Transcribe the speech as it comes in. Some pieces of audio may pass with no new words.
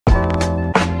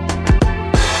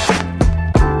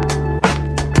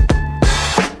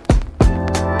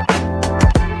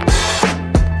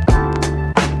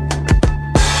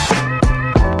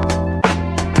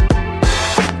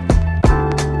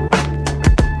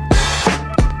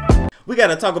We got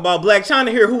to talk about Blac Chyna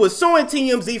here, who was suing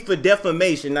TMZ for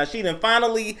defamation. Now, she done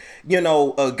finally,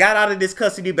 got out of this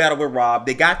custody battle with Rob.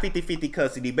 They got 50-50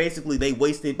 custody. Basically, they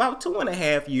wasted about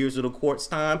 2.5 years of the court's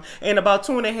time and about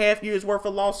 2.5 years worth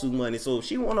of lawsuit money. So if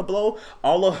she want to blow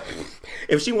all of,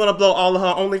 her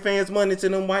OnlyFans money to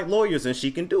them white lawyers, and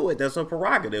she can do it. That's her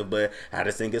prerogative. But I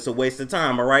just think it's a waste of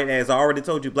time. All right. As I already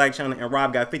told you, Blac Chyna and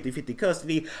Rob got 50-50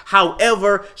 custody.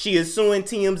 However, she is suing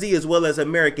TMZ as well as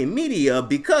American media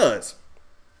because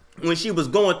when she was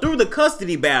going through the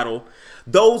custody battle,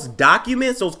 those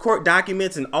documents, those court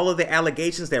documents, and all of the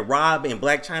allegations that Rob and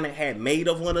Blac Chyna had made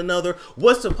of one another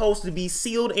was supposed to be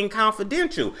sealed and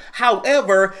confidential.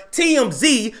 However,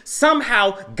 TMZ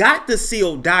somehow got the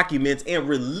sealed documents and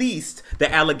released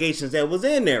the allegations that was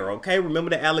in there, okay? Remember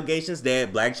the allegations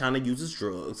that Blac Chyna uses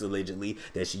drugs, allegedly,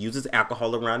 that she uses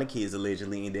alcohol around the kids,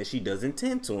 allegedly, and that she doesn't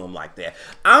tend to them like that.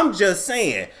 I'm just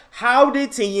saying, how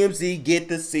did TMZ get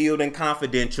the sealed and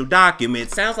confidential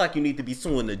documents? Sounds like you need to be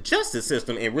suing the justice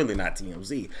system and really not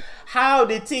TMZ. How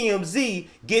did TMZ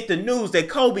get the news that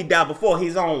Kobe died before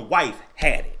his own wife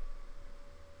had it?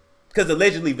 Because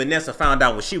allegedly Vanessa found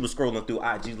out when she was scrolling through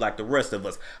IG like the rest of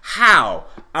us. How?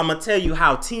 I'm going to tell you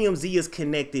how TMZ is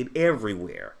connected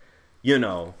everywhere.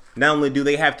 Not only do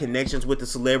they have connections with the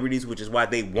celebrities, which is why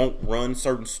they won't run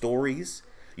certain stories.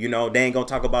 They ain't gonna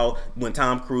talk about when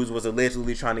Tom Cruise was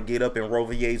allegedly trying to get up in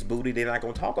Rovier's booty. They're not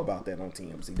gonna talk about that on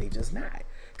TMZ. They just not.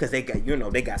 Because they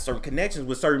got, they got certain connections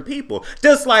with certain people.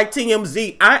 Just like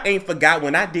TMZ, I ain't forgot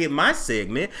when I did my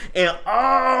segment, and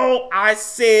all I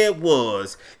said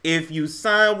was, if you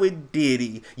sign with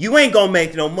Diddy, you ain't gonna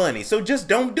make no money. So just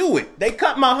don't do it. They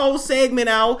cut my whole segment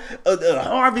out.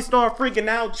 Harvey started freaking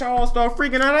out. Charles started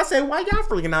freaking out. I said, why y'all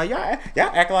freaking out? Y'all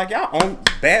act like y'all on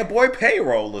Bad Boy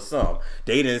payroll or something.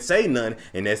 They didn't say nothing,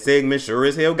 and that segment sure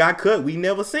as hell got cut. We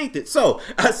never synced it. So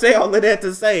I say all of that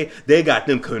to say they got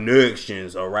them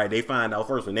connections, all right? They find out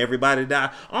first when everybody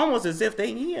died, almost as if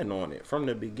they in on it from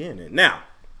the beginning. Now,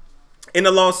 in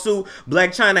the lawsuit, Blac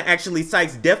Chyna actually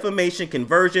cites defamation,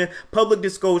 conversion, public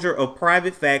disclosure of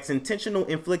private facts, intentional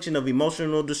infliction of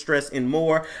emotional distress, and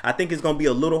more. I think it's going to be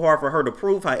a little hard for her to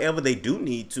prove. However, they do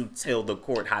need to tell the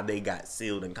court how they got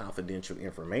sealed and confidential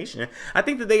information. I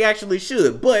think that they actually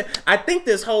should. But I think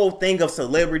this whole thing of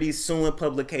celebrities suing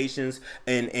publications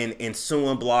and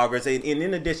suing bloggers, and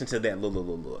in addition to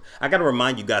that, I got to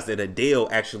remind you guys that Adele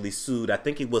actually sued, I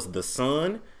think it was The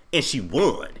Sun, and she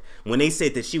won. When they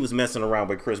said that she was messing around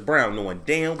with Chris Brown, knowing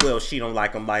damn well she don't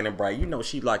like him light and bright.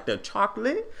 She like the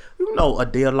chocolate.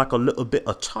 Adele like a little bit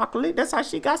of chocolate. That's how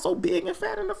she got so big and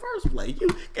fat in the first place. You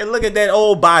can look at that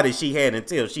old body she had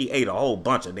until she ate a whole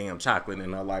bunch of damn chocolate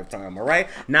in her lifetime, all right?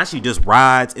 Now she just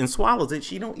rides and swallows it.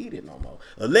 She don't eat it no more.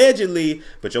 Allegedly,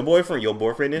 but your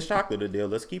boyfriend is chocolate, Adele.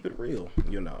 Let's keep it real,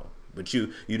 But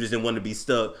you just didn't want to be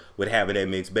stuck with having that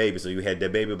mixed baby. So you had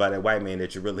that baby by that white man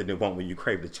that you really didn't want when you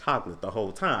craved the chocolate the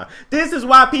whole time. This is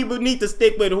why people need to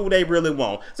stick with who they really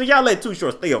want. So y'all let Too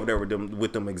Short stay over there with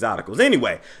them exoticals.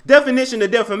 Anyway, definition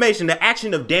of defamation, the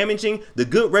action of damaging the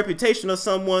good reputation of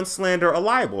someone, slander, or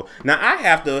libel. Now, I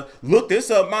have to look this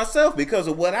up myself because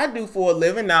of what I do for a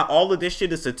living. Now, all of this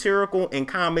shit is satirical and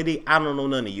comedy. I don't know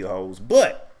none of you hoes,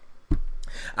 but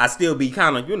I still be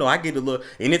kind of, I get a little,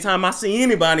 anytime I see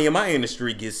anybody in my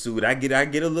industry get sued, I get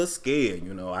a little scared,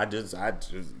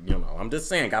 I'm just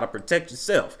saying, gotta protect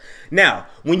yourself. Now,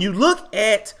 when you look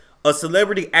at a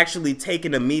celebrity actually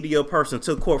taking a media person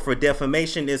to court for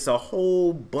defamation, it's a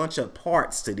whole bunch of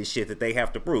parts to this shit that they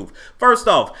have to prove. First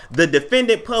off, the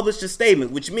defendant published a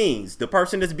statement, which means the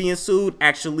person that's being sued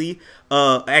actually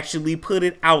put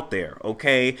it out there,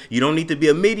 okay? You don't need to be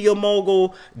a media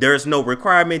mogul. There's no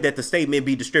requirement that the statement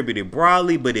be distributed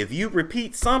broadly, but if you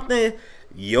repeat something,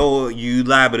 you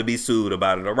liable to be sued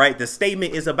about it, all right? The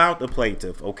statement is about the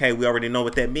plaintiff, okay? We already know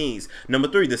what that means. Number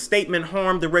 3, the statement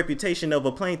harmed the reputation of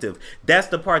a plaintiff. That's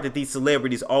the part that these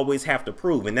celebrities always have to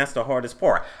prove, and that's the hardest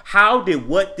part. How did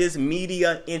what this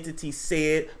media entity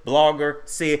said, blogger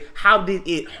said, how did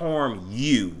it harm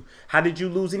you? How did you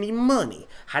lose any money?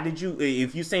 How did you,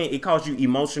 if you're saying it caused you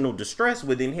emotional distress,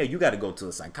 well then hell, you got to go to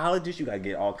a psychologist. You got to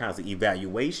get all kinds of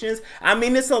evaluations. I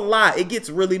mean, it's a lot. It gets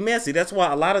really messy. That's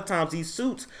why a lot of times these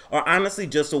suits are honestly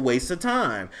just a waste of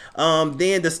time.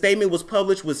 Then the statement was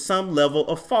published with some level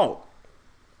of fault.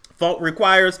 Fault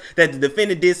requires that the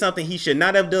defendant did something he should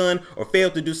not have done or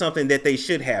failed to do something that they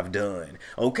should have done.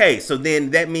 Okay, so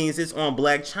then that means it's on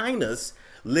Blac Chyna's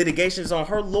Litigation's on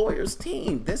her lawyer's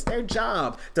team. That's their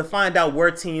job, to find out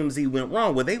where TMZ went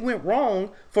wrong. Well, they went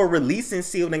wrong for releasing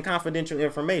sealed and confidential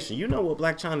information. You know what,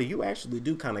 Blac Chyna, you actually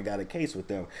do kind of got a case with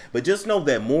them. But just know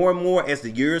that more and more as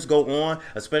the years go on,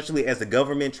 especially as the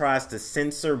government tries to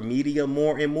censor media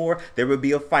more and more, there will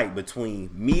be a fight between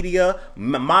media,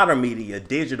 modern media,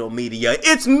 digital media.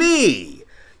 It's me.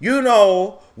 You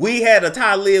know, we had a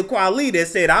Talib Kweli that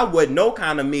said I wasn't no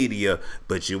kind of media,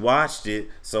 but you watched it,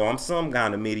 so I'm some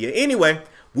kind of media. Anyway,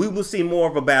 we will see more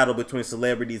of a battle between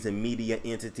celebrities and media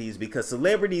entities, because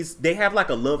celebrities, they have like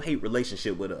a love-hate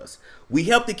relationship with us. We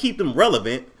help to keep them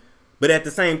relevant, but at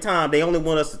the same time, they only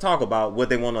want us to talk about what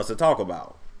they want us to talk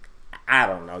about. I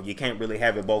don't know. You can't really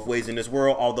have it both ways in this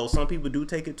world, although some people do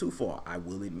take it too far. I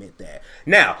will admit that.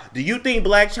 Now, do you think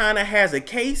Blac Chyna has a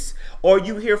case, or are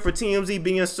you here for TMZ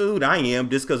being sued? I am,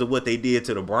 just because of what they did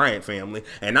to the Bryant family.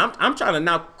 And I'm trying to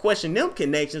now question them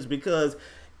connections, because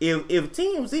if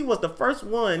TMZ was the first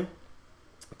one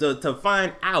to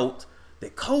find out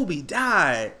that Kobe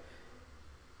died,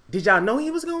 did y'all know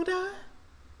he was going to die?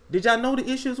 Did y'all know the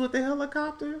issues with the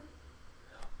helicopter?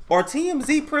 Are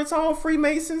TMZ Prince Hall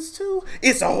Freemasons too?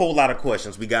 It's a whole lot of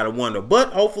questions we gotta wonder.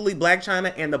 But hopefully Blac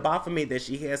Chyna and the Baphomet that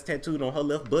she has tattooed on her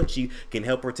left butt cheek can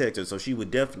help protect her. So she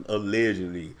would definitely,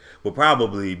 allegedly, will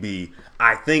probably be,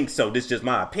 I think so, this is just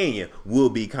my opinion, will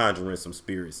be conjuring some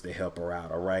spirits to help her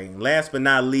out, all right? And last but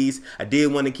not least, I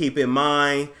did want to keep in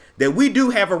mind that we do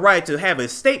have a right to have a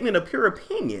statement of pure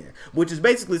opinion, which is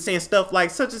basically saying stuff like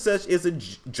such and such is a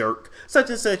jerk, such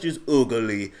and such is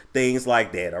ugly, things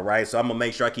like that, all right? So I'm going to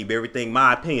make sure I keep everything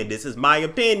my opinion. This is my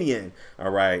opinion, all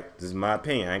right? This is my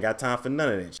opinion. I ain't got time for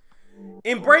none of that.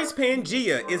 Embrace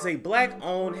Pangea is a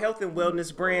Black-owned health and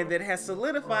wellness brand that has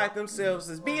solidified themselves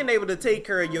as being able to take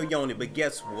care of your yoni. But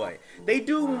guess what? They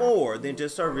do more than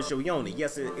just service your yoni.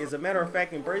 Yes, as a matter of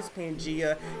fact, Embrace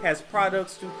Pangea has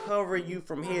products to cover you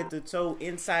from head to toe,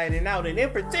 inside and out. And in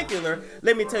particular,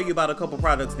 let me tell you about a couple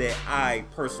products that I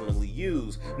personally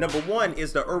use. Number one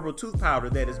is the herbal tooth powder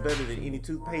that is better than any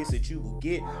toothpaste that you will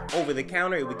get over the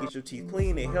counter. It will get your teeth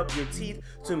clean and help your teeth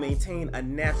to maintain a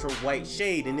natural white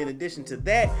shade. And in addition to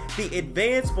that, the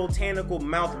advanced botanical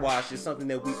mouthwash is something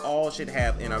that we all should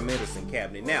have in our medicine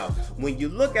cabinet. Now, when you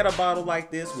look at a bottle like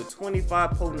this with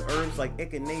 25 potent herbs like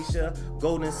echinacea,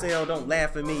 golden seal, don't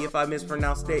laugh at me if I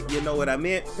mispronounced that, you know what I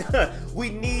meant. We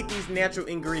need these natural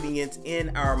ingredients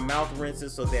in our mouth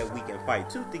rinses so that we can fight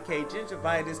tooth decay,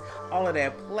 gingivitis, all of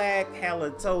that plaque,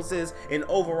 halitosis, and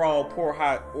overall poor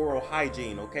oral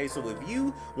hygiene, okay? So if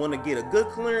you want to get a good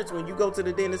clearance when you go to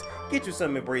the dentist, get you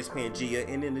some Embrace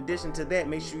Pangea. And in addition to that,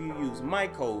 make sure you use my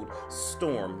code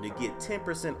STORM to get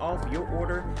 10% off your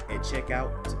order at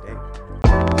checkout today.